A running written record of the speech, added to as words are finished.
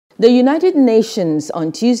The United Nations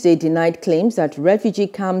on Tuesday denied claims that refugee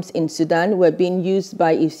camps in Sudan were being used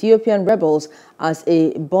by Ethiopian rebels as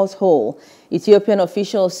a Bolthole. Ethiopian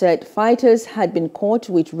officials said fighters had been caught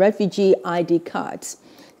with refugee ID cards.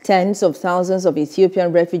 Tens of thousands of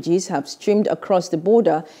Ethiopian refugees have streamed across the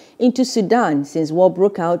border into Sudan since war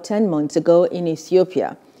broke out 10 months ago in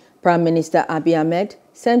Ethiopia. Prime Minister Abiy Ahmed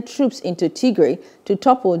sent troops into Tigray to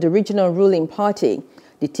topple the regional ruling party,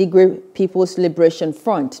 the Tigray People's Liberation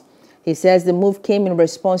Front. He says the move came in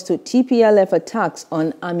response to TPLF attacks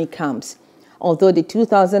on army camps. Although the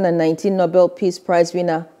 2019 Nobel Peace Prize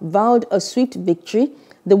winner vowed a swift victory,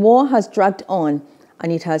 the war has dragged on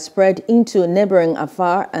and it has spread into neighboring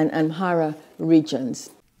Afar and Amhara regions.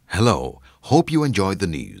 Hello, hope you enjoyed the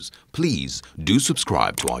news. Please do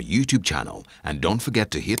subscribe to our YouTube channel and don't forget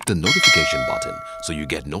to hit the notification button so you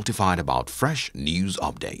get notified about fresh news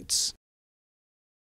updates.